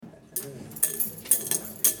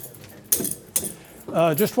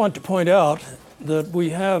I just want to point out that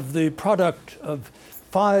we have the product of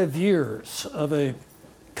 5 years of a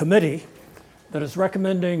committee that is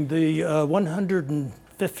recommending the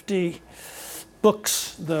 150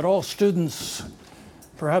 books that all students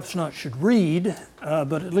perhaps not should read,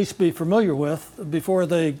 but at least be familiar with before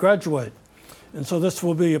they graduate. And so this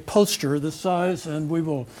will be a poster this size, and we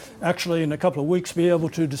will actually in a couple of weeks be able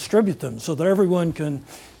to distribute them so that everyone can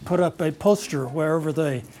put up a poster wherever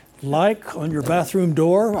they like, on your bathroom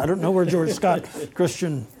door. I don't know where George Scott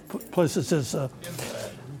Christian places his.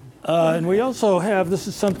 And we also have, this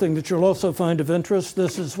is something that you'll also find of interest,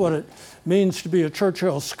 this is what it means to be a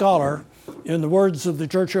Churchill Scholar in the words of the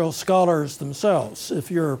Churchill Scholars themselves.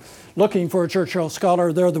 If you're looking for a Churchill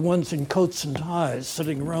Scholar, they're the ones in coats and ties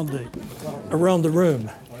sitting around the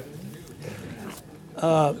room.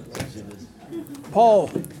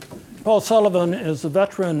 Paul Sullivan is a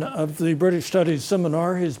veteran of the British Studies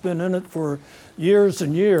Seminar. He's been in it for years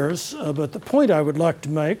and years, but the point I would like to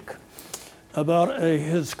make about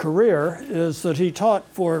his career is that he taught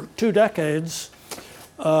for 2 decades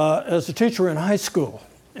as a teacher in high school.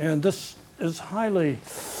 And this is highly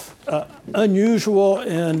unusual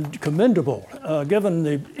and commendable, given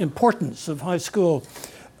the importance of high school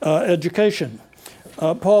education.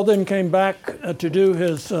 Paul then came back to do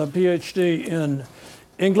his PhD in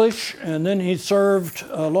English, and then he served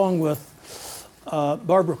along with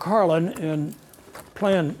Barbara Carlin in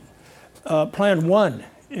Plan 1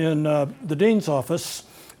 in the Dean's office.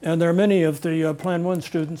 And there are many of the Plan 1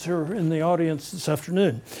 students who are in the audience this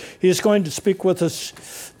afternoon. He is going to speak with us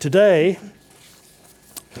today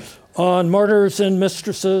on Martyrs and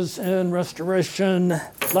Mistresses in Restoration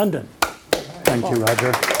London. Thank you,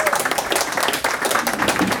 Roger.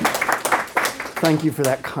 Thank you for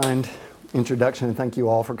that kind introduction, and thank you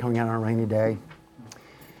all for coming out on a rainy day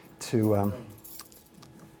to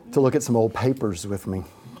look at some old papers with me.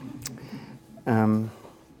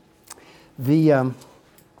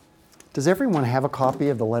 Does everyone have a copy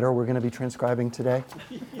of the letter we're going to be transcribing today?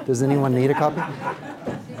 Does anyone need a copy?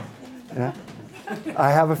 Yeah?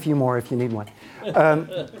 I have a few more if you need one.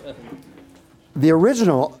 The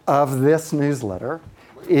original of this newsletter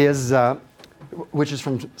is, which is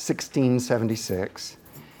from 1676,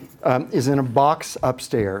 is in a box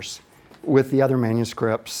upstairs with the other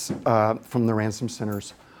manuscripts from the Ransom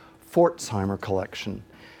Center's Pforzheimer collection.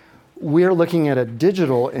 We're looking at a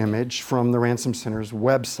digital image from the Ransom Center's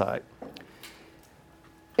website.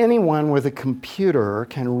 Anyone with a computer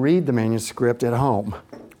can read the manuscript at home,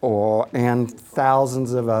 and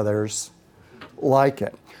thousands of others like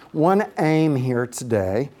it. One aim here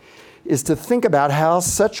today is to think about how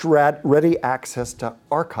such ready access to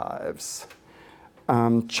archives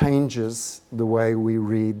changes the way we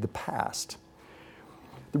read the past.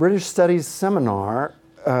 The British Studies Seminar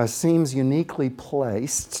seems uniquely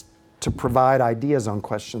placed to provide ideas on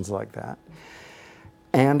questions like that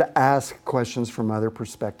and ask questions from other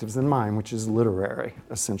perspectives than mine, which is literary,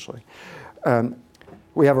 essentially.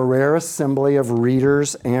 We have a rare assembly of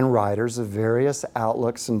readers and writers of various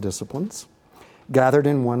outlooks and disciplines gathered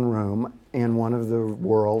in one room in one of the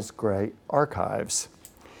world's great archives.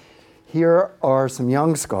 Here are some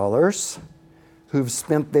young scholars who've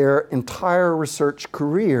spent their entire research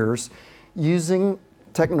careers using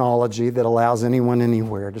technology that allows anyone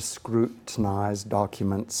anywhere to scrutinize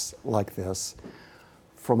documents like this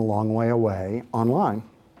from a long way away online.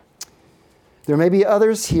 There may be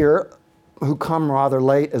others here who come rather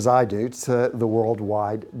late, as I do, to the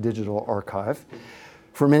worldwide digital archive.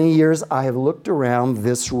 For many years, I have looked around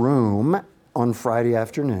this room on Friday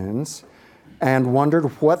afternoons and wondered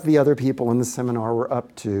what the other people in the seminar were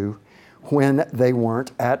up to when they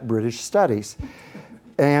weren't at British Studies.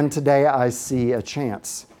 And today I see a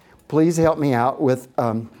chance. Please help me out with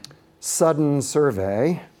a sudden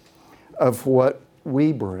survey of what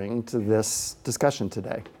we bring to this discussion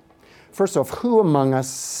today. First off, who among us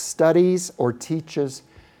studies or teaches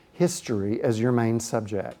history as your main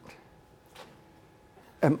subject?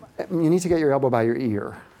 You need to get your elbow by your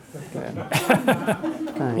ear.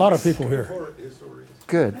 A lot of people here.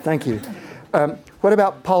 Good, thank you. What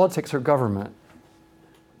about politics or government?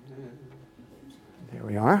 There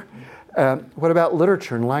we are. What about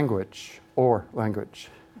literature and language, or language?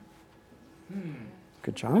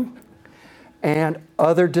 Good job. And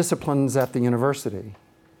other disciplines at the university.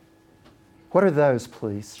 What are those,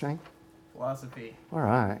 please, Shane? Philosophy. All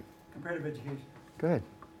right. Comparative education. Good.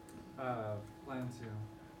 Plan 2.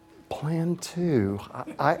 Plan 2.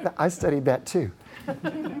 I studied that too.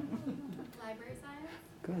 Library science?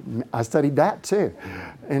 Good. I studied that too.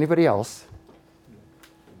 Anybody else?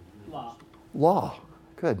 Law. Law.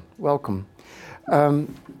 Good. Welcome.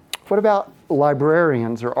 What about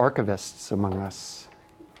librarians or archivists among us?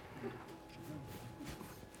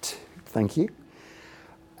 Thank you.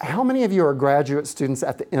 How many of you are graduate students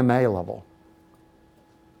at the MA level?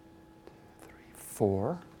 3,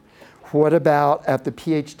 4. What about at the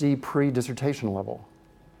PhD pre-dissertation level?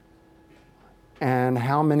 And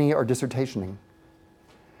how many are dissertationing?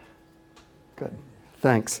 Good,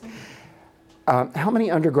 thanks. How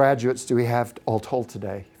many undergraduates do we have all told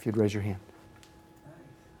today, if you'd raise your hand?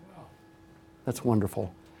 That's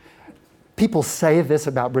wonderful. People say this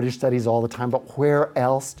about British studies all the time, but where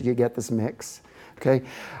else do you get this mix? Okay.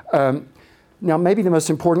 Now, maybe the most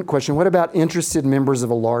important question, what about interested members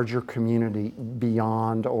of a larger community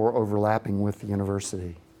beyond or overlapping with the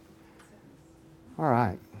university? All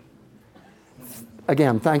right.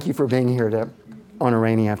 Again, thank you for being here on a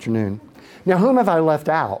rainy afternoon. Now, whom have I left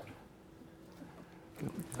out?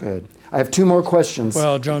 Good. I have 2 more questions.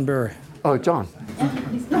 Well, John Barry. Oh, John.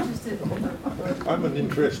 I'm an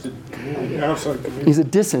interested community, outside community. He's a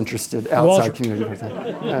disinterested outside Walter. community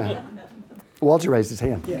person. Walter raised his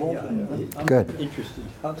hand. Good. Interested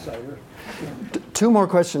outsider. 2 more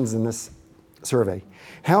questions in this survey.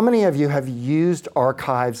 How many of you have used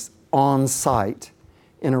archives on site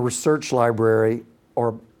in a research library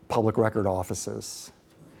or public record offices?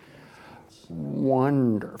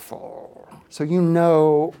 Wonderful. So you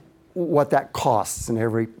know what that costs in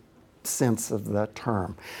every sense of the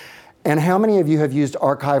term. And how many of you have used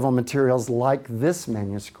archival materials like this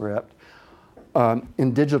manuscript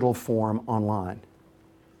in digital form online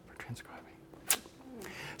for transcribing?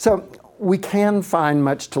 So we can find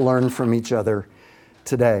much to learn from each other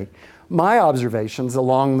today. My observations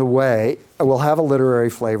along the way will have a literary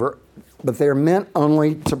flavor, but they're meant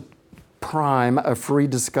only to prime a free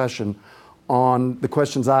discussion on the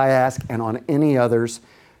questions I ask and on any others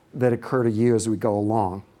that occur to you as we go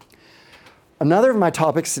along. Another of my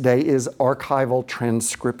topics today is archival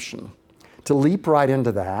transcription. To leap right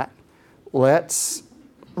into that, let's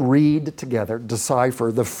read together,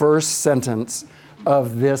 decipher the first sentence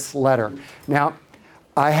of this letter. Now,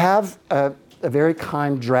 I have a very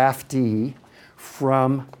kind draftee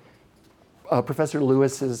from Professor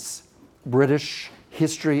Lewis's British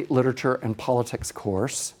History, Literature, and Politics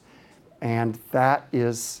course. And that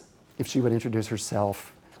is, if she would introduce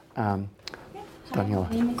herself, Daniela.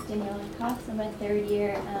 My name is Daniela Cox. I'm a 3rd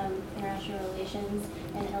year International Relations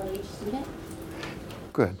and LH student.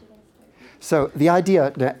 Good. So the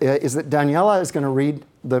idea is that Daniela is going to read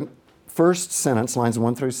the first sentence, lines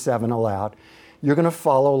 1 through 7 aloud. You're going to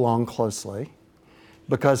follow along closely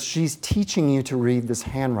because she's teaching you to read this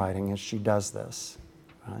handwriting as she does this,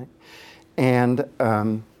 right? And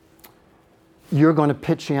you're going to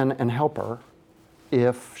pitch in and help her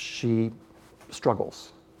if she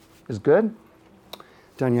struggles. Is good?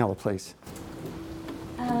 Daniela, please.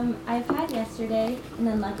 I've had yesterday an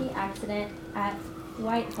unlucky accident at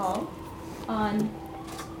Whitehall on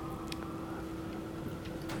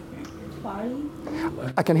Barley.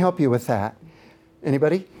 I can help you with that.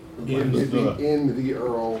 Anybody? In the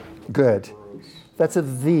Earl. Good. That's a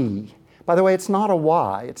the. By the way, it's not a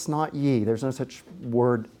y. It's not ye. There's no such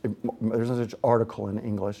word. There's no such article in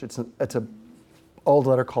English. It's a old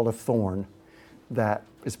letter called a thorn that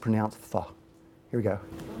is pronounced th. Here we go.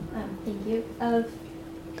 Thank you. Of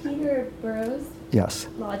Peter Burrows' Yes.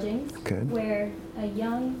 lodgings, Good. where a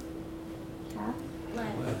young calf,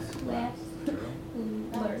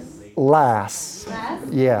 Lass. lass,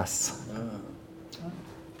 Yes.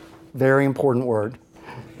 Very important word.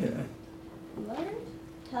 learned,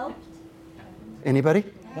 helped Anybody?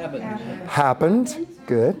 Happened.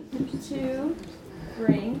 Good. to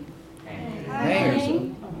bring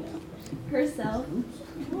hang herself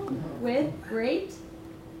with great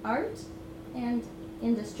art and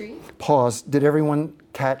industry. Pause. Did everyone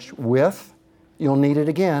catch with? You'll need it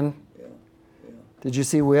again. Did you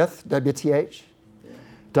see with? WTH?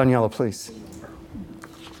 Daniela, please.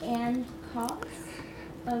 And cause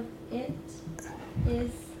of it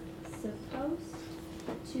is supposed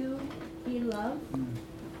to be love,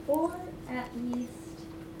 or at least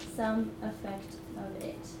some effect of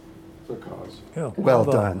it. The cause. Yeah, Well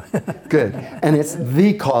bravo. done. Good. And it's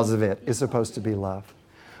the cause of it is supposed to be love.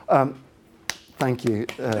 Thank you,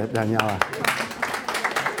 Daniela.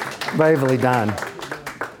 Bravely done.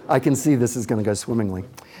 I can see this is going to go swimmingly.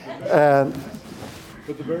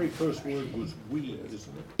 But the very first word was we, isn't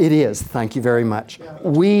it? It is. Thank you very much.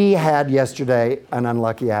 We had yesterday an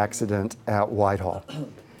unlucky accident at Whitehall.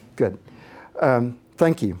 Good.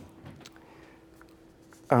 Thank you.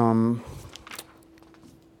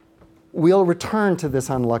 We'll return to this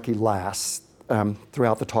unlucky lass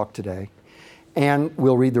throughout the talk today, and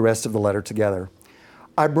we'll read the rest of the letter together.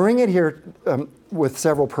 I bring it here with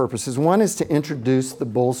several purposes. One is to introduce the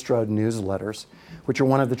Bulstrode newsletters, which are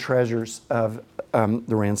one of the treasures of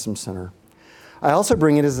the Ransom Center. I also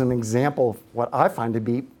bring it as an example of what I find to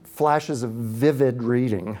be flashes of vivid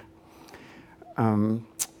reading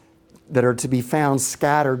that are to be found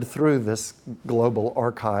scattered through this global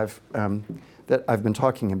archive that I've been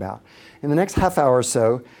talking about. In the next half hour or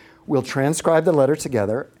so, we'll transcribe the letter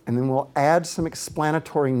together, and then we'll add some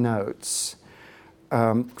explanatory notes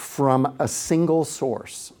from a single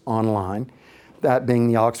source online, that being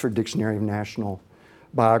the Oxford Dictionary of National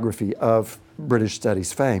Biography of British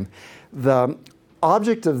Studies fame. The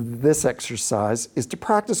object of this exercise is to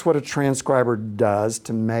practice what a transcriber does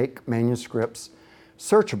to make manuscripts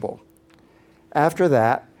searchable. After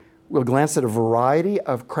that, we'll glance at a variety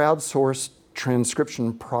of crowdsourced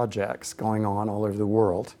transcription projects going on all over the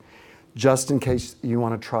world, just in case you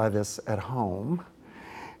want to try this at home.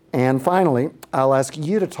 And finally, I'll ask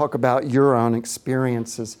you to talk about your own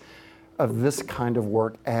experiences of this kind of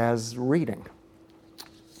work as reading.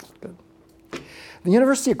 Good. The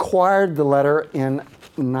university acquired the letter in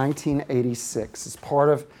 1986 as part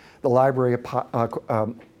of the library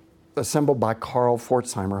assembled by Carl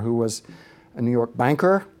Pforzheimer, who was a New York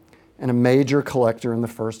banker and a major collector in the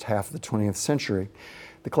first half of the 20th century.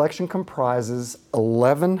 The collection comprises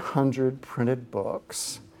 1,100 printed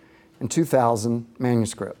books and 2,000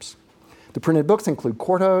 manuscripts. The printed books include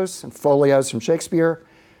quartos and folios from Shakespeare,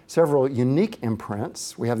 several unique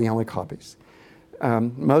imprints, we have the only copies,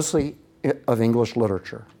 mostly of English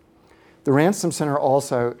literature. The Ransom Center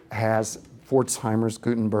also has Pforzheimer's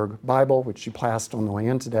Gutenberg Bible, which you passed on the way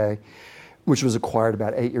in today, which was acquired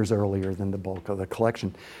about 8 years earlier than the bulk of the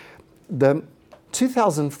collection. The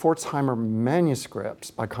 2,000 Pforzheimer manuscripts,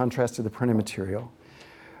 by contrast to the printed material,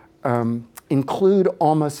 include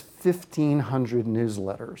almost 1,500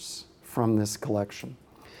 newsletters from this collection,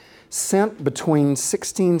 sent between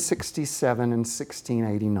 1667 and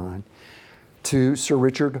 1689 to Sir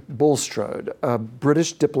Richard Bulstrode, a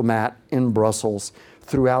British diplomat in Brussels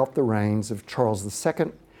throughout the reigns of Charles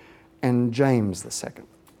II and James II.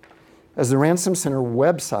 As the Ransom Center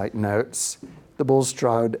website notes, the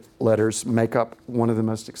Bulstrode letters make up one of the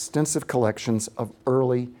most extensive collections of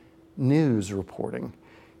early news reporting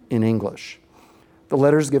in English. The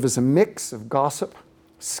letters give us a mix of gossip,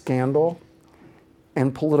 scandal,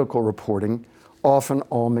 and political reporting, often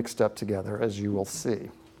all mixed up together, as you will see.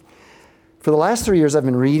 For the last 3 years, I've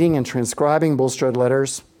been reading and transcribing Bulstrode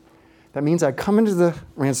letters. That means I come into the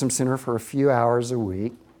Ransom Center for a few hours a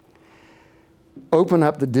week, open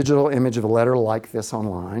up the digital image of a letter like this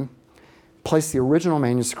online, place the original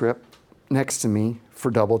manuscript next to me for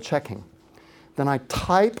double checking. Then I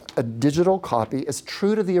type a digital copy as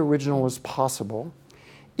true to the original as possible,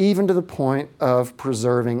 even to the point of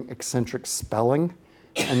preserving eccentric spelling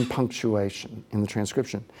and punctuation in the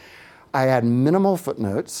transcription. I add minimal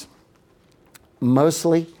footnotes,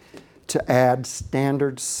 mostly to add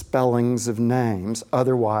standard spellings of names,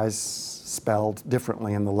 otherwise spelled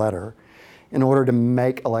differently in the letter, in order to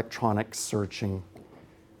make electronic searching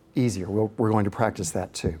easier. We're going to practice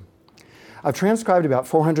that too. I've transcribed about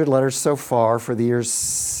 400 letters so far for the years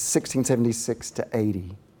 1676 to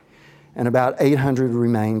 80, and about 800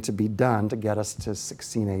 remain to be done to get us to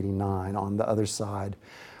 1689 on the other side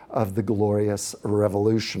of the glorious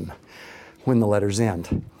revolution when the letters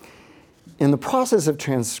end. In the process of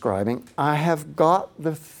transcribing, I have got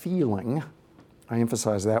the feeling, I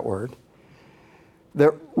emphasize that word,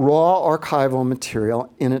 that raw archival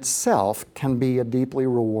material in itself can be a deeply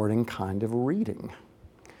rewarding kind of reading.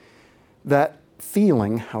 That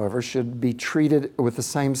feeling, however, should be treated with the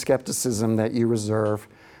same skepticism that you reserve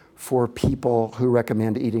for people who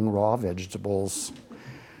recommend eating raw vegetables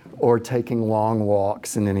or taking long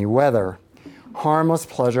walks in any weather. Harmless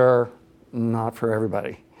pleasure, not for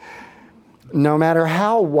everybody. No matter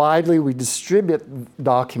how widely we distribute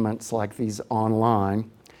documents like these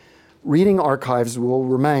online, reading archives will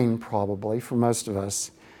remain, probably, for most of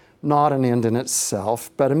us, not an end in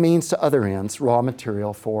itself, but a means to other ends, raw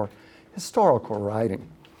material for historical writing.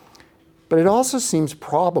 But it also seems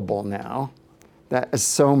probable now that as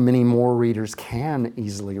so many more readers can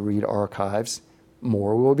easily read archives,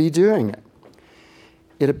 more will be doing it.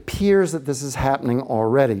 It appears that this is happening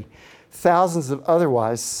already. Thousands of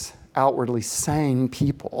otherwise outwardly sane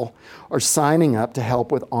people are signing up to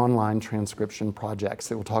help with online transcription projects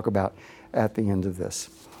that we'll talk about at the end of this.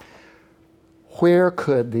 Where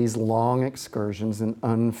could these long excursions in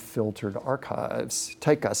unfiltered archives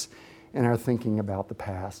take us in our thinking about the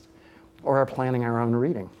past or our planning our own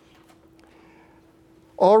reading?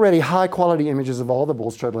 Already high-quality images of all the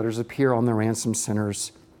Bulstrode letters appear on the Ransom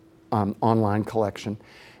Center's online collection.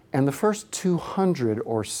 And the first 200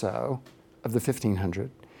 or so of the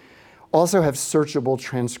 1,500 also have searchable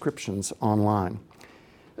transcriptions online.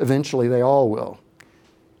 Eventually, they all will.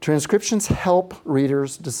 Transcriptions help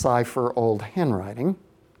readers decipher old handwriting,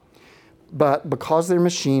 but because they're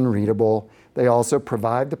machine readable, they also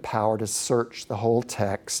provide the power to search the whole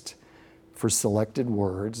text for selected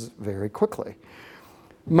words very quickly.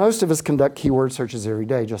 Most of us conduct keyword searches every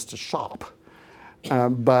day just to shop.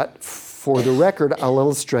 But for the record, I'll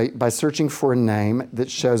illustrate by searching for a name that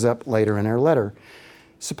shows up later in our letter.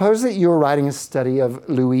 Suppose that you're writing a study of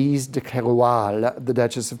Louise de Keroualle, the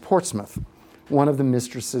Duchess of Portsmouth, one of the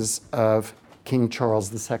mistresses of King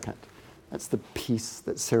Charles II. That's the piece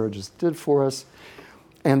that Sarah just did for us.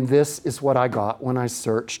 And this is what I got when I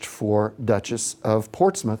searched for Duchess of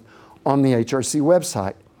Portsmouth on the HRC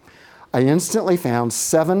website. I instantly found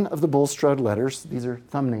 7 of the Bulstrode letters, these are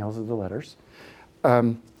thumbnails of the letters,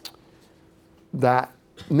 that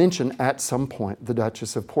mention at some point the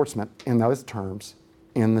Duchess of Portsmouth in those terms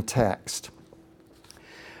in the text.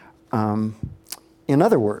 In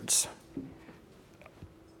other words,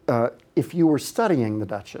 if you were studying the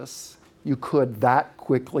Duchess, you could that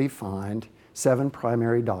quickly find 7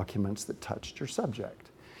 primary documents that touched your subject.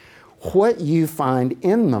 What you find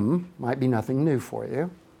in them might be nothing new for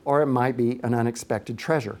you, or it might be an unexpected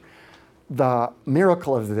treasure. The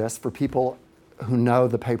miracle of this for people who know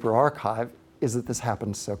the paper archive is that this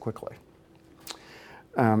happens so quickly.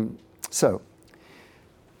 So,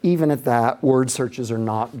 even at that, word searches are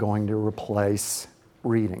not going to replace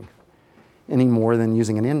reading any more than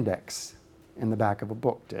using an index in the back of a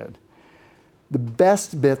book did. The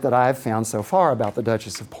best bit that I've found so far about the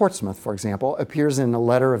Duchess of Portsmouth, for example, appears in a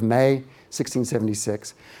letter of May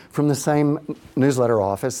 1676 from the same newsletter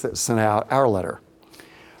office that sent out our letter.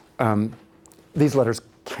 These letters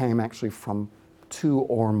came actually from 2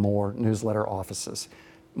 or more newsletter offices.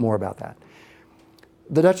 More about that.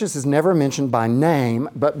 The Duchess is never mentioned by name,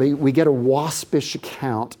 but we get a waspish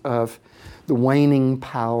account of the waning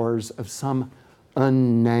powers of some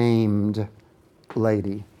unnamed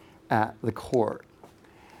lady at the court.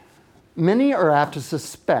 Many are apt to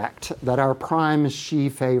suspect that our prime she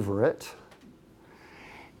favorite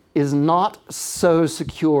is not so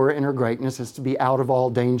secure in her greatness as to be out of all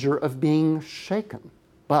danger of being shaken.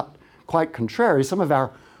 But quite contrary, some of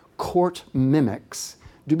our court mimics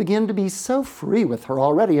do begin to be so free with her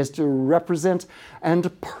already as to represent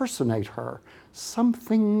and personate her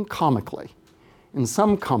something comically in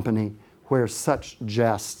some company where such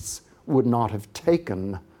jests would not have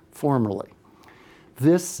taken formerly.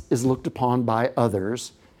 This is looked upon by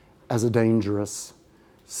others as a dangerous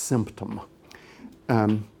symptom.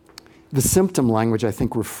 The symptom language, I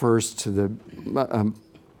think, refers to the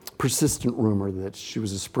persistent rumor that she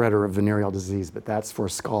was a spreader of venereal disease, but that's for a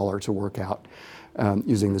scholar to work out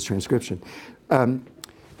using this transcription.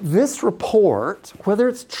 This report, whether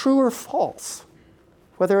it's true or false,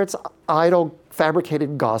 whether it's idle,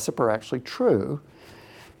 fabricated gossip or actually true,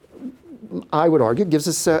 I would argue gives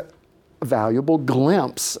us a valuable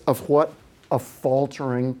glimpse of what a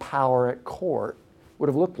faltering power at court would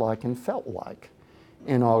have looked like and felt like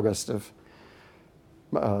in August of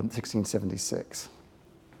 1676.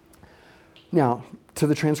 Now, to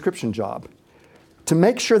the transcription job. To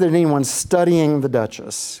make sure that anyone studying the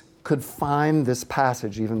Duchess could find this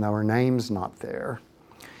passage, even though her name's not there,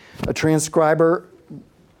 a transcriber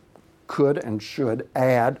could and should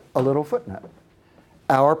add a little footnote.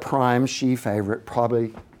 Our prime she favorite,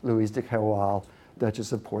 probably Louise de Keroualle,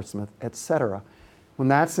 Duchess of Portsmouth, etc. When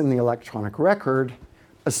that's in the electronic record,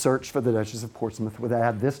 a search for the Duchess of Portsmouth would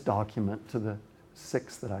add this document to the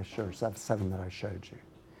 6 that I showed, 7 that I showed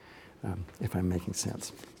you, if I'm making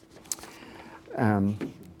sense.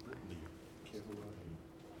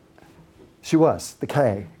 She was, the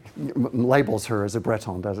K labels her as a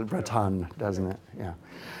Breton, doesn't it? Yeah.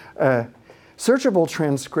 Searchable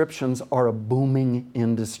transcriptions are a booming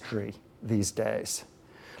industry these days.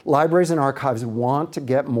 Libraries and archives want to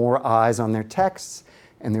get more eyes on their texts,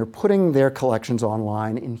 and they're putting their collections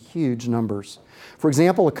online in huge numbers. For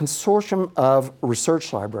example, a consortium of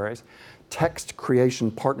research libraries, Text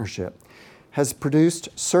Creation Partnership, has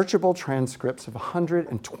produced searchable transcripts of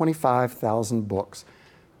 125,000 books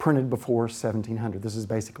printed before 1700. This is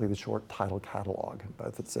basically the short title catalog in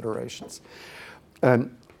both its iterations.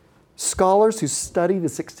 Scholars who study the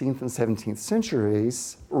 16th and 17th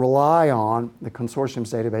centuries rely on the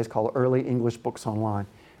consortium's database called Early English Books Online.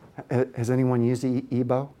 Has anyone used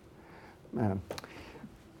EBO?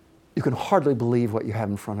 You can hardly believe what you have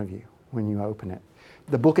in front of you when you open it.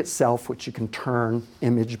 The book itself, which you can turn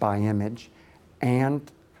image by image, and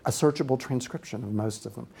a searchable transcription of most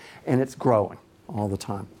of them, and it's growing all the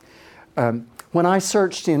time. When I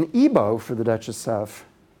searched in Igbo for the Duchess of,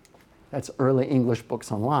 that's early English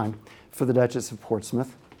books online, for the Duchess of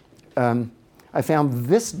Portsmouth, I found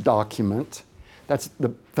this document. That's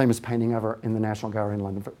the famous painting of her in the National Gallery in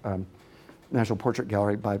London, National Portrait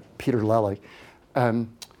Gallery by Peter Lely.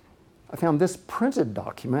 I found this printed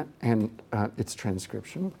document and its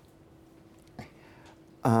transcription.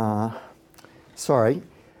 Sorry,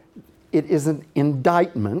 it is an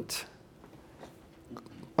indictment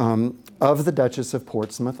of the Duchess of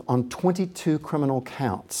Portsmouth on 22 criminal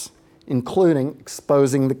counts, including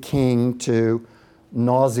exposing the king to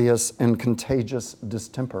nauseous and contagious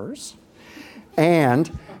distempers,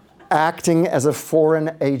 and acting as a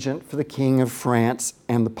foreign agent for the King of France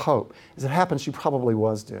and the Pope. As it happens, she probably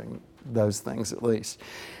was doing those things at least.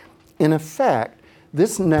 In effect,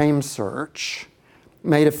 this name search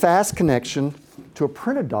made a fast connection to a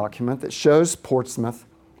printed document that shows Portsmouth,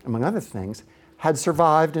 among other things, had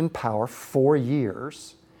survived in power 4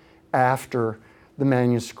 years after the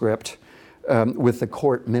manuscript with the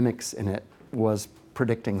court mimics in it was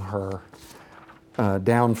predicting her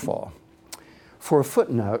downfall. For a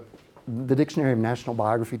footnote, the Dictionary of National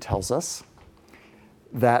Biography tells us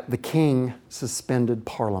that the king suspended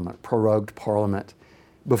Parliament, prorogued Parliament,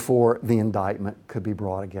 before the indictment could be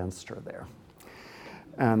brought against her there.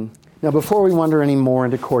 Now, before we wander any more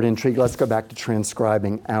into court intrigue, let's go back to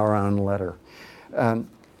transcribing our own letter.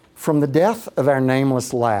 From the death of our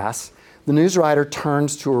nameless lass, the newswriter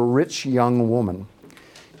turns to a rich young woman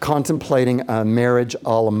contemplating a marriage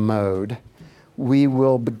a la mode. We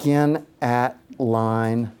will begin at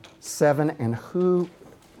line 7, and who?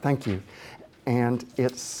 Thank you. And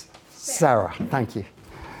it's Sarah. Thank you.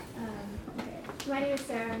 Okay. My name is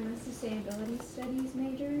Sarah. I'm a sustainability studies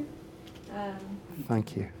major.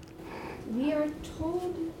 Thank you. We are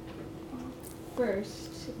told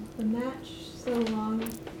first the match so long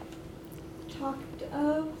talked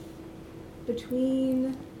of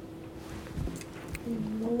between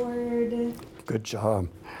Lord. Good job.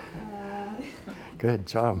 Good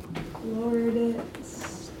job. Lord.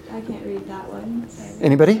 I can't read that one.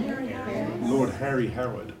 Anybody? Lord Harry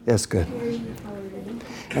Howard. Yes, good. Harry Howard.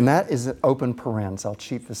 And that is an open parens. I'll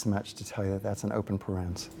cheat this much to tell you that that's an open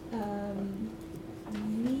parens.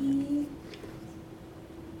 Lee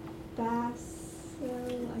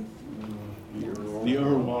Bassel, The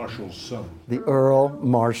Earl Marshal's son. The Earl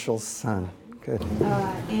Marshal's son. Good.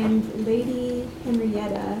 and Lady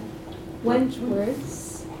Henrietta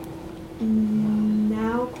Wentworth's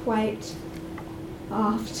now quite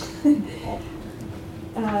oft.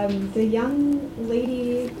 The young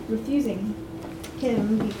lady refusing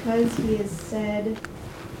him because he is said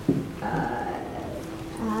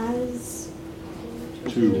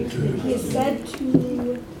he is said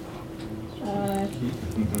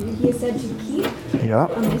to keep Yeah.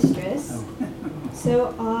 a mistress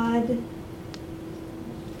so odd,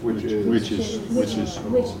 Which is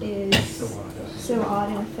so odd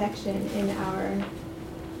an affection in our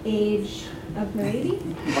age of Milady.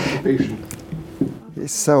 occupation.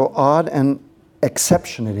 So odd and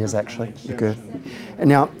exception it is, actually. Good. And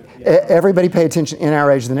now, everybody pay attention. In our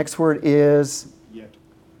age, the next word is Yet.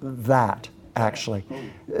 that, actually.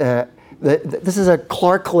 This is a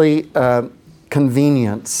Clarkley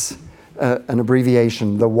convenience, an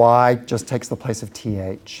abbreviation. The Y just takes the place of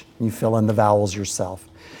TH. You fill in the vowels yourself.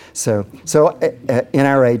 So in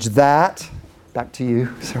our age, that, back to you,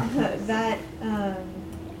 Sarah. that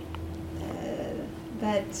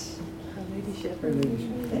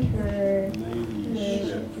her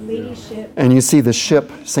ladyship And you see the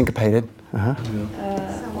ship syncopated.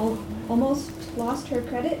 almost lost her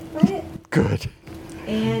credit by it Good.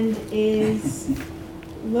 and is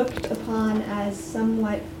looked upon as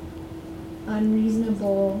somewhat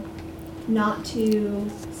unreasonable, not to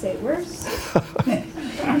say worse,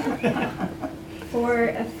 for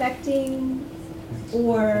affecting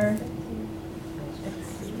or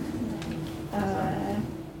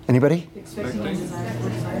Anybody?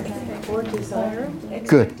 or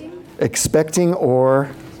Good. Expecting or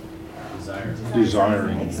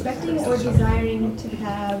Desiring. expecting or desiring to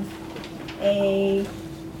have a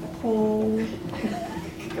whole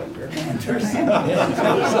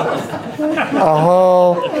a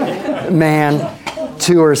whole man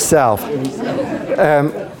to herself.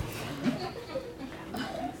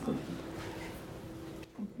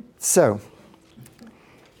 So,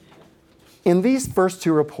 in these first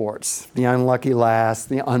two reports, the unlucky lass,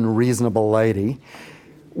 the unreasonable lady,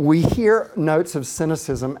 we hear notes of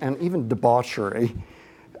cynicism and even debauchery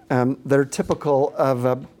that are typical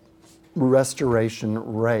of restoration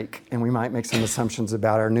rake, and we might make some assumptions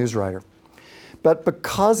about our news writer. But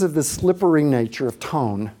because of the slippery nature of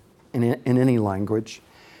tone in any language,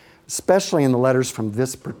 especially in the letters from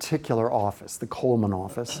this particular office, the Coleman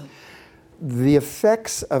office, the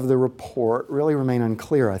effects of the report really remain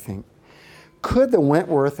unclear, I think. Could the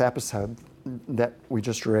Wentworth episode that we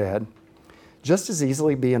just read just as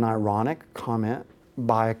easily be an ironic comment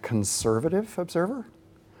by a conservative observer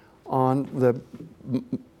on the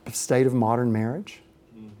state of modern marriage?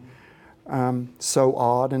 So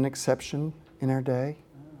odd an exception in our day?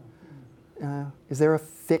 Is there a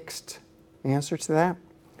fixed answer to that?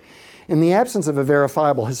 In the absence of a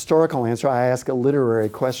verifiable historical answer, I ask a literary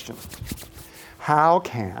question. How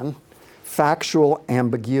can factual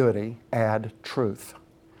ambiguity add truth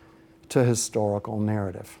to historical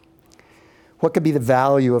narrative? What could be the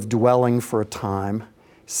value of dwelling for a time,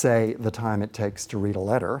 say the time it takes to read a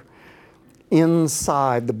letter,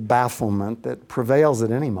 inside the bafflement that prevails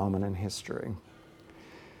at any moment in history?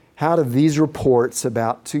 How do these reports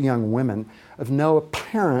about two young women of no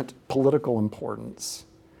apparent political importance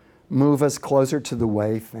move us closer to the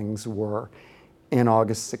way things were in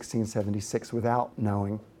August 1676 without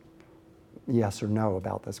knowing yes or no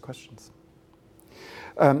about those questions?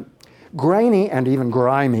 Grainy and even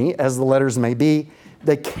grimy as the letters may be,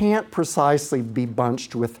 they can't precisely be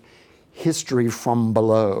bunched with history from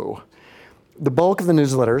below. The bulk of the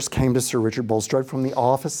newsletters came to Sir Richard Bulstrode from an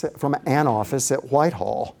office at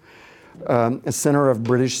Whitehall, a center of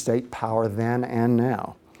British state power then and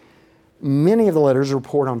now. Many of the letters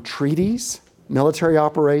report on treaties, military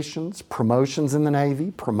operations, promotions in the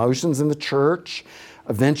Navy, promotions in the church,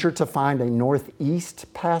 a venture to find a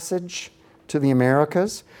northeast passage to the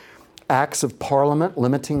Americas, acts of Parliament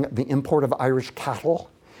limiting the import of Irish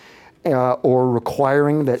cattle, or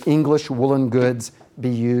requiring that English woolen goods be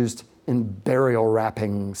used in burial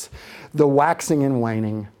wrappings. The waxing and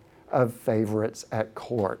waning of favorites at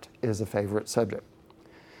court is a favorite subject.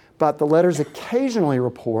 But the letters occasionally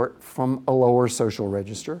report from a lower social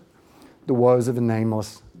register, the woes of a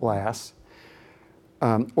nameless lass,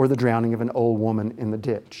 or the drowning of an old woman in the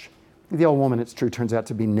ditch. The old woman, it's true, turns out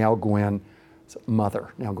to be Nell Gwyn's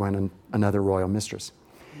mother, Nell Gwyn, another royal mistress.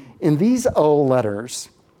 In these old letters,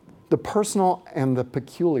 the personal and the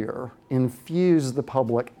peculiar infuse the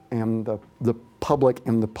public and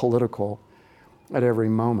the political at every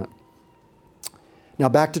moment. Now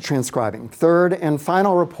back to transcribing. Third and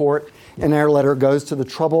final report in our letter goes to the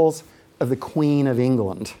troubles of the Queen of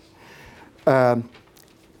England. And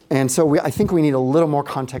so I think we need a little more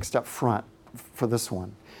context up front for this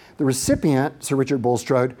one. The recipient, Sir Richard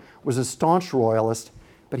Bulstrode, was a staunch royalist,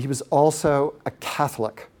 but he was also a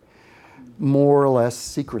Catholic, more or less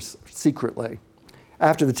secretly.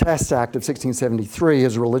 After the Test Act of 1673,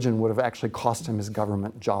 his religion would have actually cost him his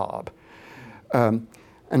government job. An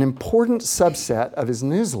important subset of his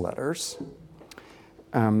newsletters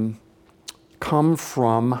come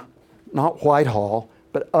from not Whitehall,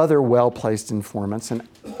 but other well-placed informants. And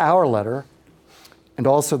our letter, and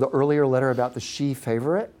also the earlier letter about the she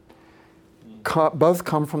favorite, both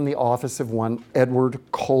come from the office of one Edward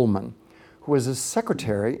Coleman, who was a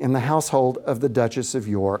secretary in the household of the Duchess of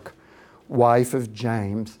York, wife of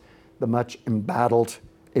James, the much embattled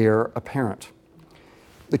heir apparent,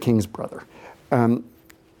 the king's brother.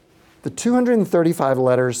 The 235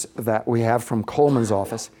 letters that we have from Coleman's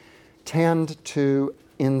office tend to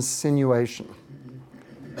insinuation,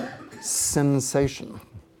 sensation,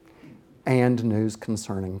 and news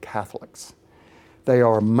concerning Catholics. They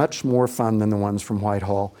are much more fun than the ones from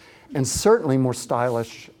Whitehall, and certainly more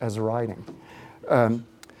stylish as writing. Edward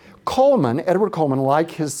Coleman, like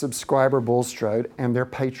his subscriber Bulstrode and their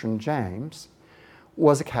patron James,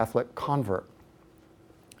 was a Catholic convert.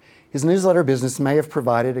 His newsletter business may have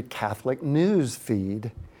provided a Catholic news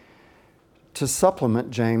feed to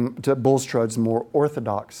supplement to Bulstrode's more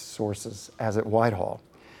orthodox sources as at Whitehall.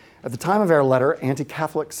 At the time of our letter,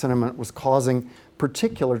 anti-Catholic sentiment was causing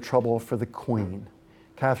particular trouble for the Queen,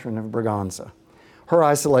 Catherine of Braganza. Her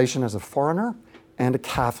isolation as a foreigner and a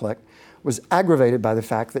Catholic was aggravated by the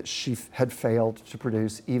fact that she had failed to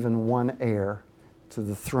produce even one heir to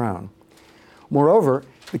the throne. Moreover,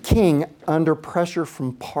 the king, under pressure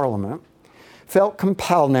from Parliament, felt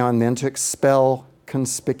compelled now and then to expel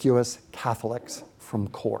conspicuous Catholics from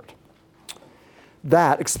court.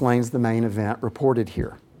 That explains the main event reported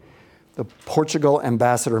here. The Portugal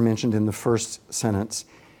ambassador mentioned in the first sentence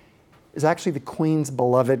is actually the Queen's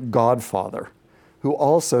beloved godfather, who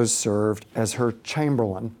also served as her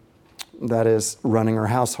chamberlain, that is, running her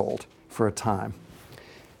household for a time.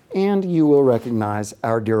 And you will recognize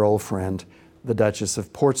our dear old friend, the Duchess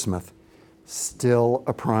of Portsmouth, still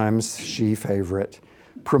a prime she favorite,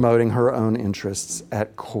 promoting her own interests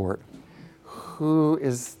at court. Who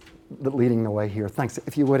is leading the way here? Thanks.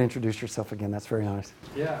 If you would introduce yourself again, that's very nice.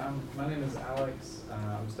 Yeah, my name is Alex.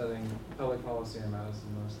 I'm studying public policy in Madison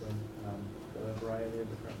mostly, a variety of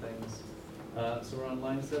different things. So we're on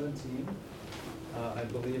line 17. I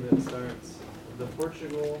believe it starts, the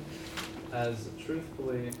Portugal as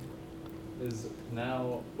truthfully is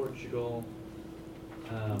now Portugal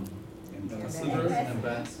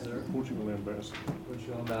ambassador. Portugal ambassador.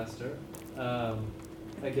 Portugal ambassador.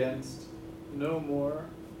 Against no more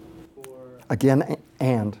for Again,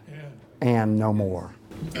 and no more.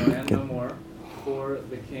 and no more for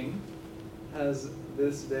the king has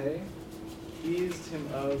this day eased him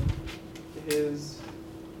of his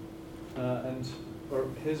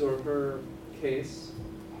his or her case.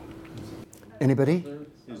 Anybody?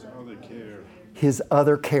 His other care. His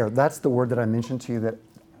other care. That's the word that I mentioned to you that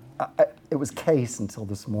it was case until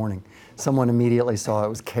this morning. Someone immediately saw it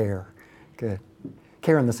was care. Good.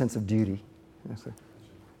 Care in the sense of duty. Yes, sir.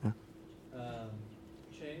 Yeah.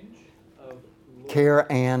 Change of Lord,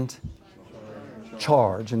 Care and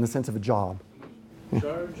charge in the sense of a job.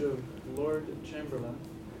 charge of Lord Chamberlain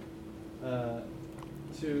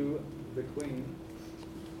to the Queen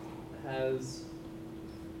has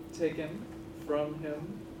taken from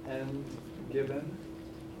him and given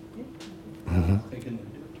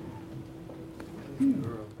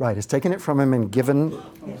Right. Has taken it from him and given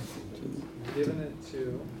it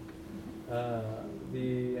to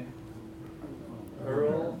the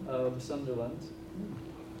Earl of Sunderland.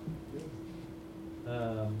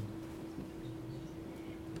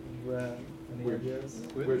 Any ideas?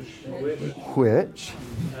 Which which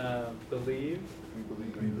believe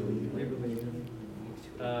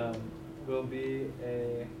will be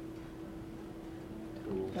a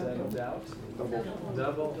doubt,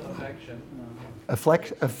 double affection.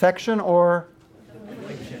 affection or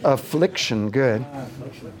affliction. Good.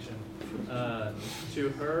 Affliction. To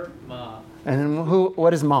her ma. And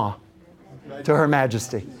what is Ma? To Her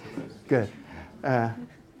Majesty. Good.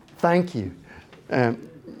 Thank you.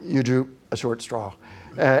 You drew a short straw.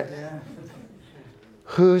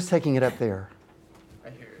 Who's taking it up there?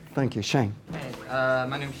 Right here. Thank you, Shane. Hey,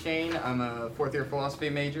 my name's Shane. I'm a fourth year philosophy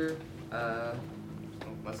major.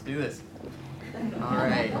 Let's do this. All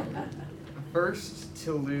right. First,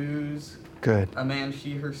 to lose Good. a man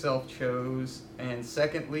she herself chose, and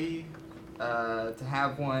secondly, to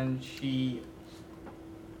have one she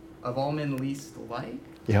of all men least like.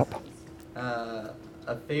 Yep. A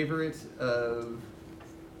favorite of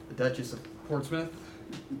the Duchess of Portsmouth.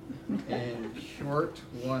 In short,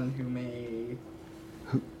 one who may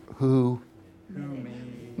Who? may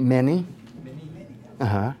Many. many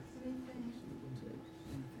Uh-huh.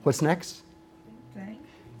 What's next?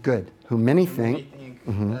 Good. Who many think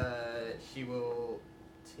Mhm. She will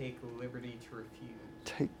take liberty to refuse.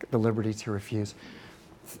 take the liberty to refuse.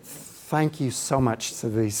 Thank you so much to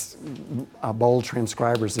these bold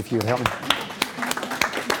transcribers, if you would help me.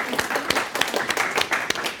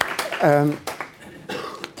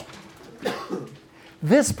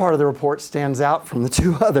 This part of the report stands out from the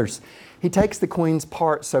two others. He takes the Queen's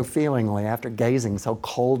part so feelingly after gazing so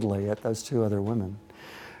coldly at those two other women.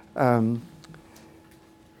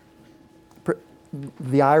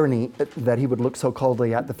 The irony that he would look so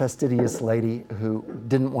coldly at the fastidious lady who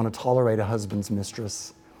didn't want to tolerate a husband's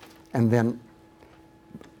mistress, and then,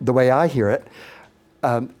 the way I hear it,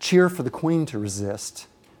 cheer for the Queen to resist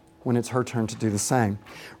when it's her turn to do the same.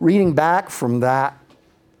 Reading back from that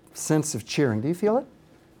sense of cheering, do you feel it?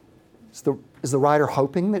 Is the writer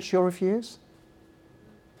hoping that she'll refuse?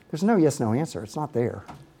 There's no yes/no answer. It's not there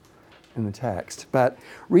in the text. But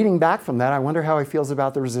reading back from that, I wonder how he feels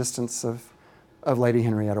about the resistance of Lady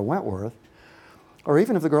Henrietta Wentworth, or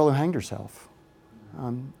even of the girl who hanged herself.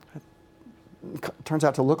 It turns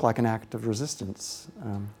out to look like an act of resistance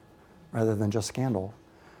rather than just scandal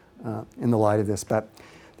in the light of this. But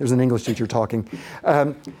there's an English teacher talking.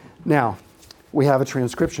 Now, we have a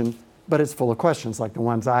transcription, but it's full of questions like the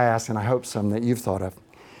ones I asked, and I hope some that you've thought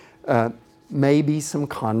of. Maybe some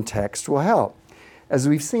context will help. As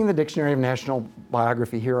we've seen, the Dictionary of National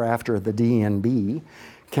Biography hereafter, the DNB,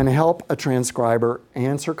 can help a transcriber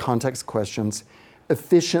answer context questions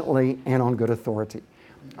efficiently and on good authority.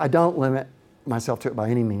 I don't limit myself to it by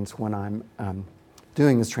any means when I'm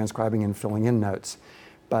doing this transcribing and filling in notes,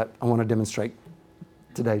 but I want to demonstrate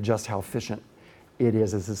today just how efficient it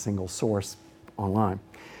is as a single source online.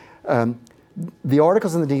 The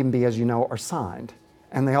articles in the DNB, as you know, are signed,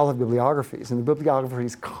 and they all have bibliographies, and the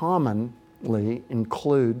bibliographies commonly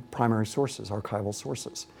include primary sources, archival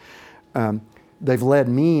sources. They've led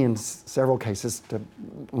me in several cases to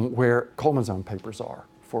where Coleman's own papers are,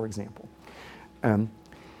 for example.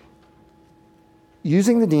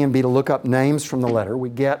 Using the DMB to look up names from the letter, we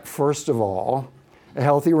get, first of all, a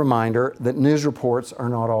healthy reminder that news reports are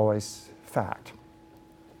not always fact.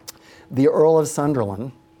 The Earl of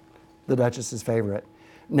Sunderland, the Duchess's favorite,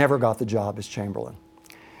 never got the job as Chamberlain.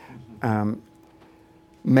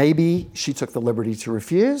 Maybe she took the liberty to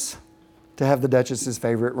refuse to have the Duchess's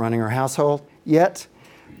favorite running her household, yet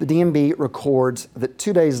the DMB records that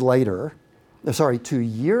 2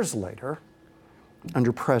 years later,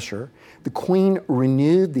 under pressure, the Queen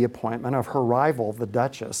renewed the appointment of her rival, the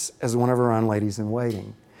Duchess, as one of her own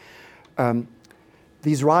ladies-in-waiting.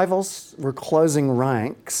 These rivals were closing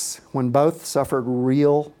ranks when both suffered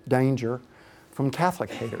real danger from Catholic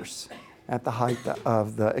haters at the height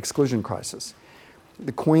of the exclusion crisis.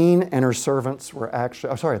 The Queen and her servants were at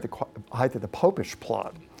the height of the Popish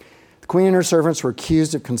plot. The Queen and her servants were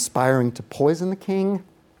accused of conspiring to poison the King.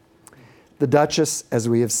 The Duchess, as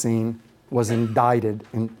we have seen, was indicted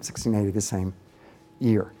in 1680, the same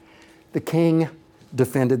year. The King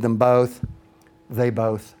defended them both. They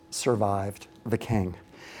both survived the King.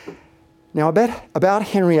 Now, about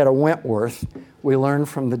Henrietta Wentworth, we learn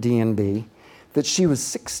from the DNB that she was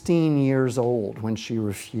 16 years old when she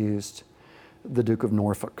refused the Duke of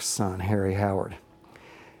Norfolk's son, Harry Howard.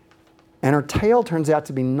 And her tale turns out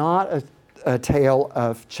to be not a tale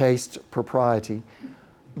of chaste propriety,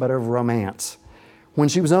 but of romance. When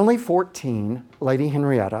she was only 14, Lady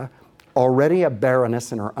Henrietta, already a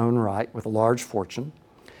baroness in her own right with a large fortune,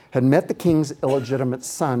 had met the King's illegitimate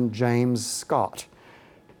son, James Scott,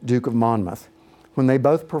 Duke of Monmouth, when they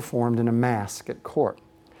both performed in a masque at court.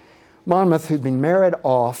 Monmouth, who'd been married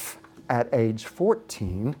off at age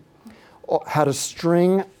 14, had a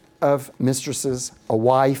string of mistresses, a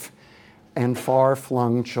wife, and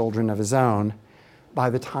far-flung children of his own by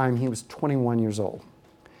the time he was 21 years old.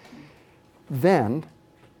 Then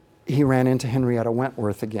he ran into Henrietta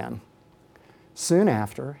Wentworth again. Soon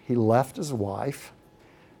after, he left his wife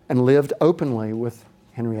and lived openly with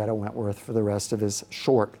Henrietta Wentworth for the rest of his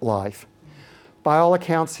short life. By all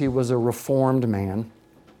accounts, he was a reformed man,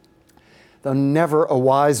 though never a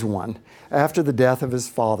wise one. After the death of his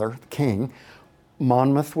father, the king,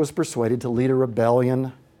 Monmouth was persuaded to lead a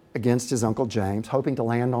rebellion against his uncle James, hoping to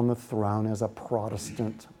land on the throne as a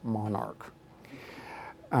Protestant monarch.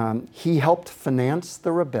 He helped finance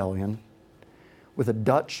the rebellion with a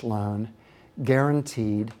Dutch loan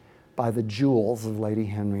guaranteed by the jewels of Lady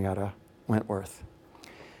Henrietta Wentworth.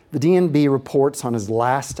 The DNB reports on his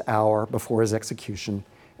last hour before his execution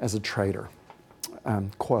as a traitor.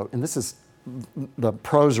 Quote, and this is the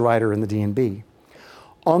prose writer in the DNB.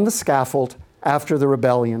 On the scaffold, after the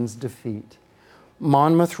rebellion's defeat,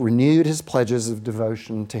 Monmouth renewed his pledges of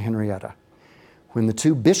devotion to Henrietta. When the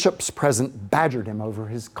two bishops present badgered him over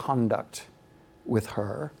his conduct with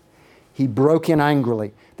her, he broke in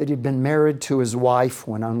angrily that he'd been married to his wife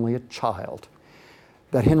when only a child,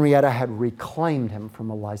 that Henrietta had reclaimed him from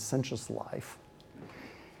a licentious life,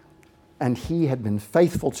 and he had been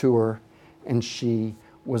faithful to her, and she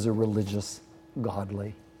was a religious,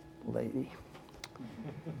 godly lady.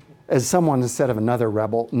 As someone has said of another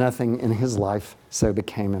rebel, nothing in his life so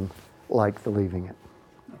became him like believing it.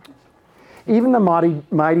 Even the mighty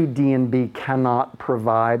DNB cannot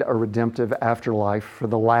provide a redemptive afterlife for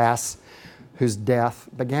the lass whose death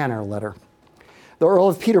began our letter. The Earl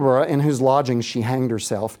of Peterborough, in whose lodging she hanged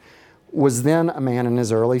herself, was then a man in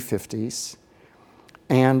his early 50s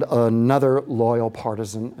and another loyal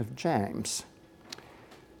partisan of James.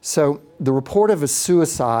 So the report of a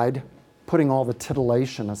suicide, putting all the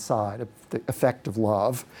titillation aside, of the effect of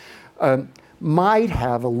love, might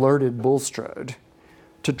have alerted Bulstrode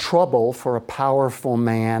to trouble for a powerful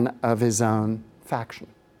man of his own faction.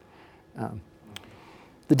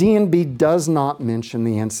 The DNB does not mention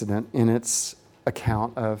the incident in its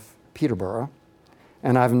account of Peterborough,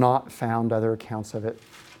 and I've not found other accounts of it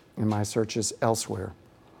in my searches elsewhere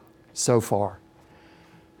so far.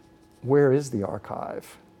 Where is the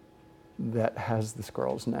archive that has this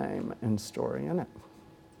girl's name and story in it?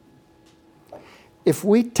 If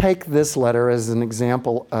we take this letter as an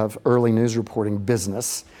example of early news reporting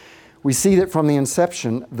business, we see that from the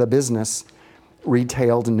inception, the business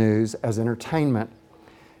retailed news as entertainment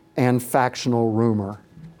and factional rumor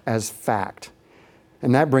as fact.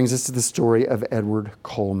 And that brings us to the story of Edward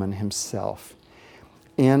Colman himself.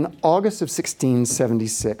 In August of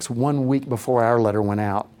 1676, 1 week before our letter went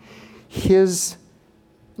out, his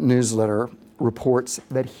newsletter reports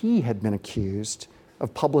that he had been accused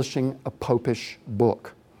of publishing a popish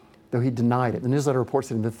book, though he denied it. The newsletter reports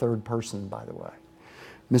it in the third person, by the way.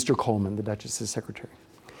 Mr. Coleman, the Duchess's secretary.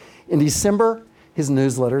 In December, his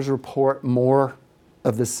newsletters report more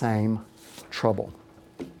of the same trouble.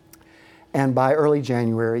 And by early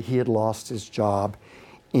January, he had lost his job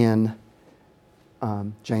in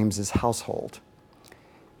James's household.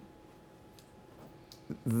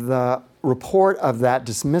 The report of that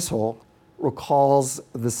dismissal recalls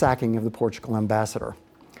the sacking of the Portugal ambassador.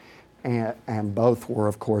 And both were,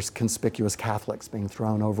 of course, conspicuous Catholics being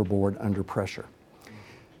thrown overboard under pressure.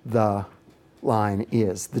 The line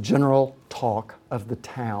is, the general talk of the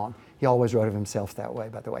town. He always wrote of himself that way,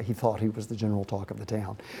 by the way. He thought he was the general talk of the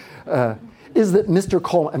town. Is that Mr.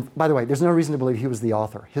 Coleman, and by the way, there's no reason to believe he was the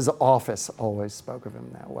author. His office always spoke of him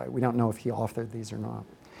that way. We don't know if he authored these or not.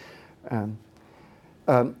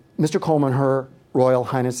 Mr. Coleman, Her Royal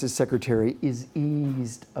Highness's secretary, is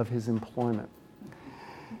eased of his employment.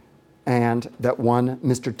 And that one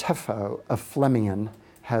Mr. Teffo, a Fleminian,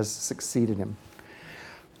 has succeeded him.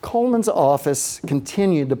 Coleman's office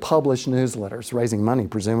continued to publish newsletters, raising money,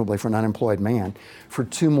 presumably, for an unemployed man, for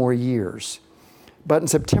 2 more years. But in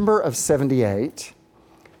September of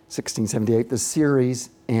 1678, the series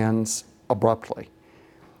ends abruptly.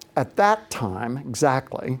 At that time,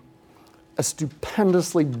 exactly, a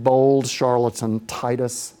stupendously bold charlatan,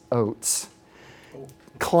 Titus Oates,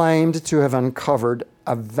 claimed to have uncovered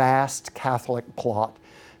a vast Catholic plot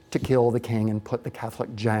to kill the king and put the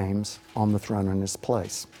Catholic James on the throne in his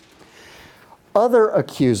place. Other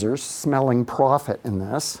accusers, smelling profit in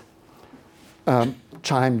this,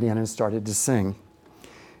 chimed in and started to sing.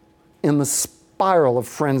 In the spiral of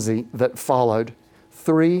frenzy that followed,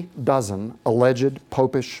 36 alleged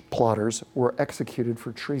popish plotters were executed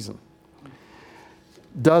for treason.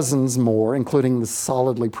 Dozens more, including the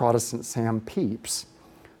solidly Protestant Sam Pepys,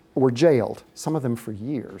 were jailed, some of them for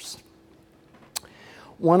years.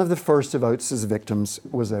 One of the first of Oates's victims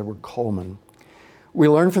was Edward Coleman. We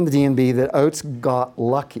learned from the D&B that Oates got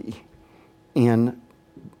lucky in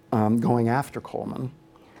going after Coleman,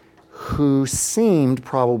 who seemed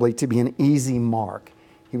probably to be an easy mark.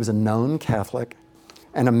 He was a known Catholic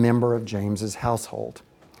and a member of James's household.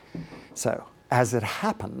 So, as it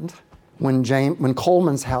happened, when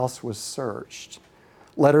Coleman's house was searched,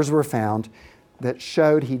 letters were found that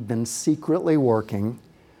showed he'd been secretly working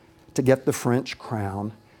to get the French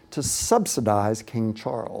crown to subsidize King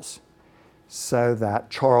Charles so that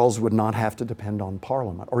Charles would not have to depend on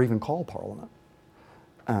Parliament or even call Parliament.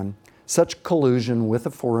 Such collusion with a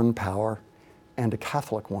foreign power and a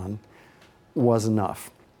Catholic one was enough.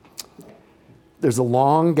 There's a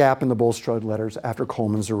long gap in the Bulstrode letters after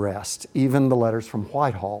Coleman's arrest. Even the letters from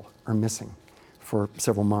Whitehall are missing for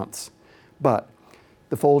several months. But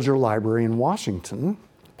the Folger Library in Washington,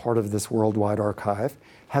 part of this worldwide archive,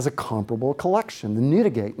 has a comparable collection, the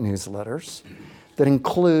Newdigate newsletters, that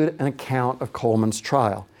include an account of Coleman's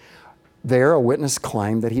trial. There, a witness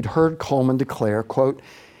claimed that he'd heard Coleman declare, quote,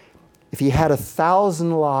 if he had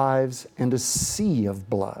 1,000 lives and a sea of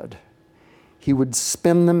blood, he would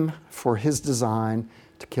spend them for his design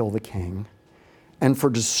to kill the king and for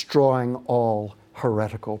destroying all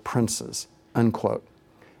heretical princes, unquote.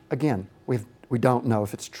 Again, we don't know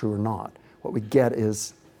if it's true or not. What we get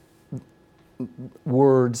is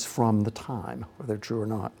words from the time, whether they're true or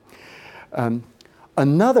not.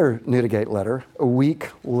 Another Newdigate letter, a week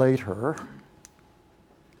later,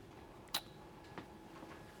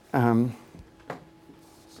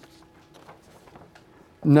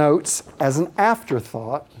 notes as an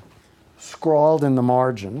afterthought, scrawled in the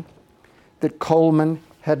margin, that Coleman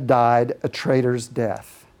had died a traitor's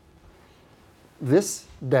death. This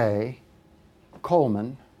day,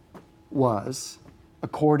 Coleman was,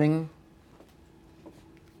 according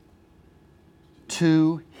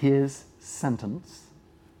to his sentence,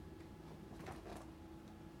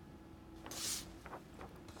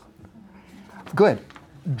 good,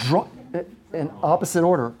 in opposite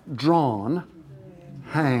order, drawn,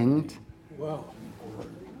 hanged,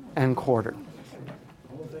 and quartered.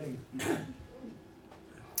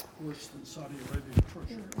 Worse than Saudi Arabian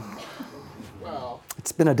torture.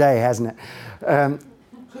 It's been a day, hasn't it?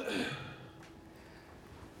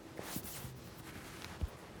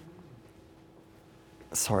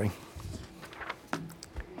 Sorry.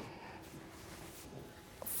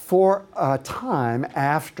 For a time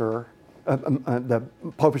after the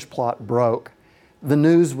Popish plot broke, the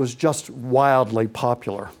news was just wildly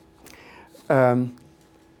popular. And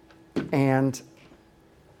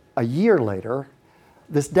a year later,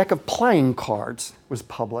 this deck of playing cards was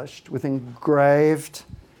published with engravings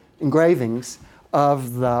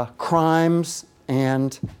of the crimes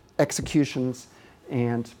and executions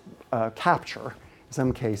and capture, in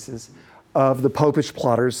some cases, of the popish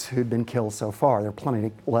plotters who'd been killed so far. There are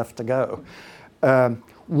plenty left to go.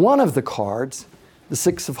 One of the cards, the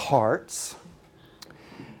Six of Hearts,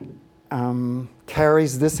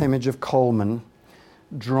 carries this image of Colman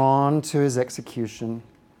drawn to his execution.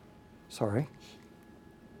 Sorry.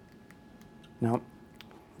 No.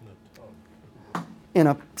 In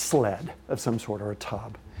a sled of some sort or a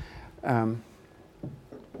tub.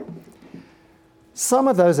 Some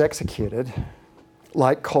of those executed,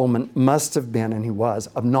 like Colman, must have been, and he was,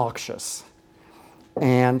 obnoxious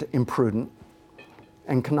and imprudent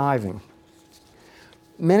and conniving.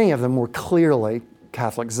 Many of them were clearly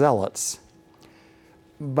Catholic zealots,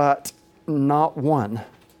 but not one,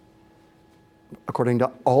 according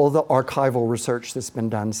to all the archival research that's been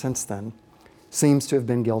done since then, seems to have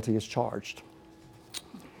been guilty as charged.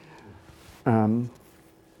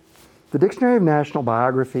 The Dictionary of National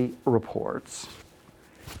Biography reports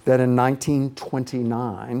that in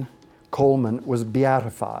 1929, Colman was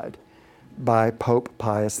beatified by Pope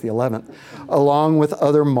Pius XI, along with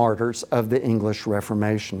other martyrs of the English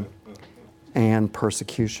Reformation and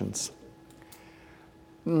persecutions.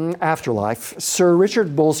 Afterlife. Sir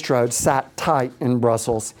Richard Bulstrode sat tight in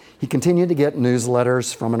Brussels. He continued to get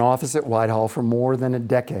newsletters from an office at Whitehall for more than a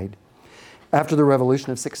decade. After the Revolution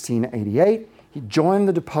of 1688, he joined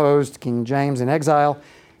the deposed King James in exile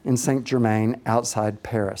in Saint-Germain outside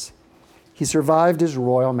Paris. He survived his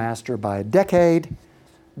royal master by a decade,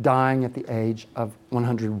 dying at the age of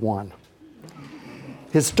 101.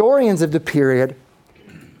 Historians of the period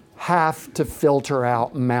have to filter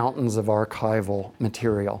out mountains of archival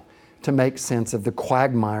material to make sense of the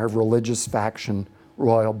quagmire of religious faction,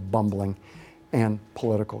 royal bumbling, and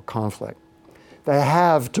political conflict. They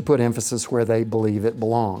have to put emphasis where they believe it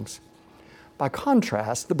belongs. By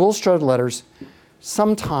contrast, the Bulstrode letters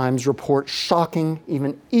sometimes report shocking,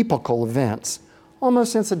 even epochal events,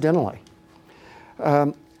 almost incidentally.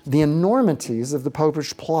 The enormities of the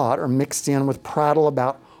Popish plot are mixed in with prattle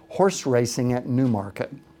about horse racing at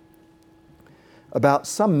Newmarket. About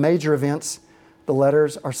some major events, the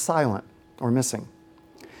letters are silent or missing.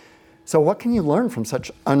 So what can you learn from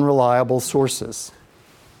such unreliable sources?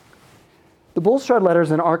 The Bulstrode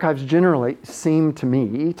letters and archives generally seem to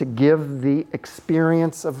me to give the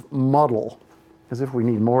experience of muddle, as if we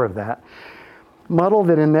need more of that, muddle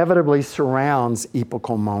that inevitably surrounds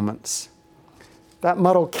epochal moments. That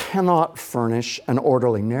muddle cannot furnish an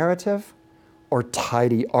orderly narrative or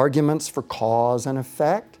tidy arguments for cause and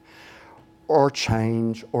effect or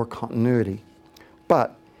change or continuity.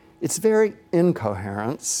 But its very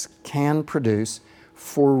incoherence can produce,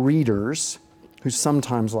 for readers who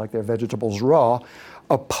sometimes like their vegetables raw,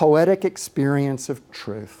 a poetic experience of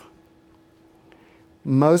truth.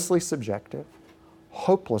 Mostly subjective,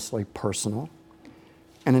 hopelessly personal,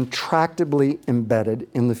 and intractably embedded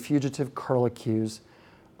in the fugitive curlicues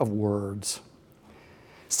of words.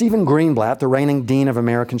 Stephen Greenblatt, the reigning dean of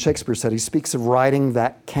American Shakespeare Studies, speaks of writing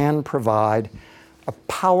that can provide a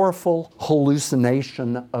powerful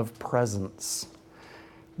hallucination of presence,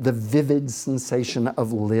 the vivid sensation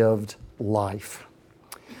of lived life.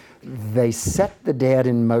 They set the dead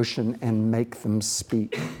in motion and make them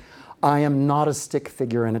speak. I am not a stick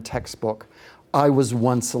figure in a textbook. I was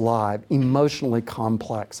once alive, emotionally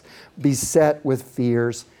complex, beset with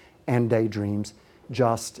fears and daydreams,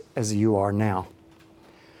 just as you are now.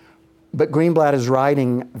 But Greenblatt is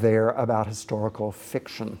writing there about historical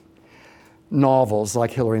fiction, novels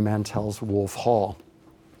like Hilary Mantel's Wolf Hall.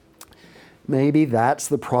 Maybe that's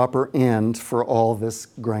the proper end for all this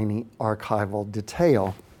grainy archival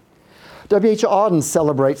detail. W.H. Auden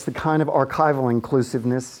celebrates the kind of archival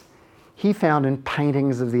inclusiveness he found in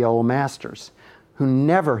paintings of the old masters, who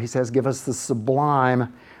never, he says, give us the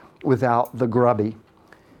sublime without the grubby.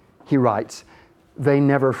 He writes, they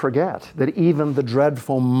never forget that even the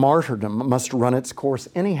dreadful martyrdom must run its course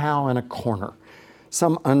anyhow in a corner,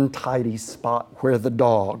 some untidy spot where the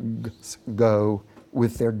dogs go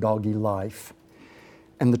with their doggy life,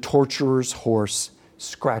 and the torturer's horse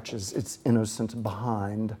scratches its innocent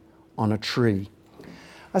behind on a tree.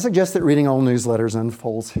 I suggest that reading old newsletters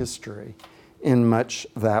unfolds history in much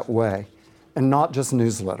that way, and not just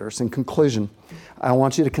newsletters. In conclusion, I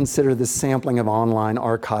want you to consider this sampling of online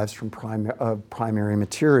archives from primary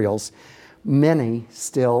materials, many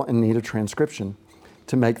still in need of transcription,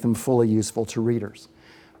 to make them fully useful to readers.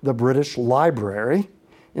 The British Library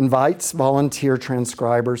invites volunteer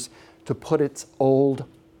transcribers to put its old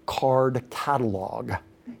card catalog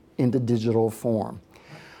into digital form.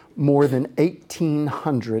 More than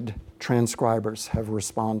 1,800 transcribers have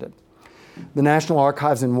responded. The National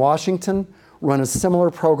Archives in Washington run a similar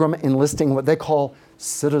program enlisting what they call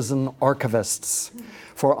citizen archivists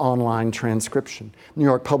for online transcription. New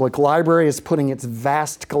York Public Library is putting its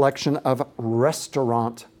vast collection of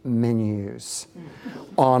restaurant menus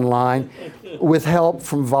online with help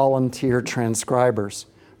from volunteer transcribers.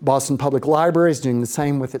 Boston Public Library is doing the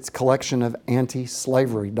same with its collection of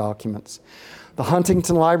anti-slavery documents. The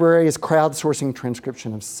Huntington Library is crowdsourcing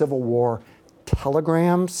transcription of Civil War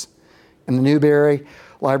telegrams. And the Newberry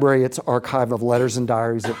Library, its archive of letters and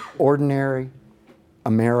diaries of ordinary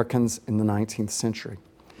Americans in the 19th century.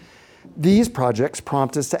 These projects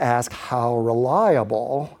prompt us to ask how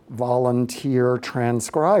reliable volunteer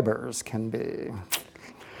transcribers can be.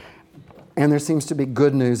 And there seems to be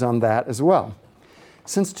good news on that as well.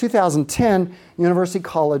 Since 2010, University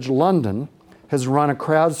College London has run a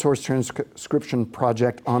crowdsourced transcription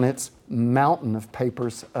project on its mountain of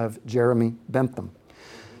papers of Jeremy Bentham.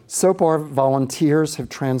 So far, volunteers have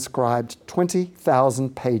transcribed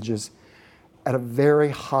 20,000 pages at a very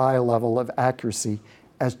high level of accuracy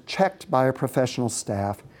as checked by a professional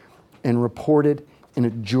staff and reported in a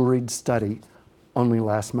juried study only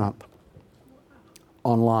last month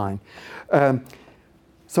online.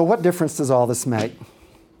 So what difference does all this make?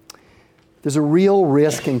 There's a real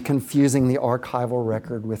risk in confusing the archival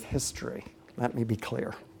record with history. Let me be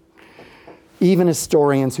clear. Even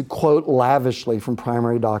historians who quote lavishly from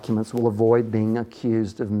primary documents will avoid being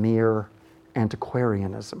accused of mere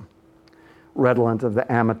antiquarianism, redolent of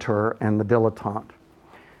the amateur and the dilettante.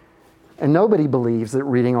 And nobody believes that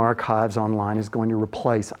reading archives online is going to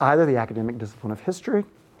replace either the academic discipline of history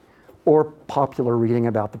or popular reading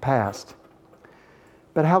about the past.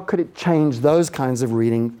 But how could it change those kinds of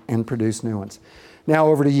reading and produce new ones? Now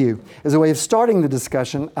over to you. As a way of starting the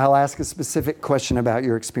discussion, I'll ask a specific question about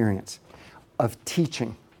your experience of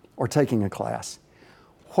teaching or taking a class.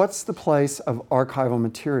 What's the place of archival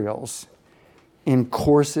materials in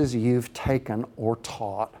courses you've taken or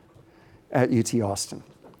taught at UT Austin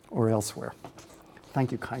or elsewhere?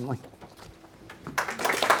 Thank you kindly.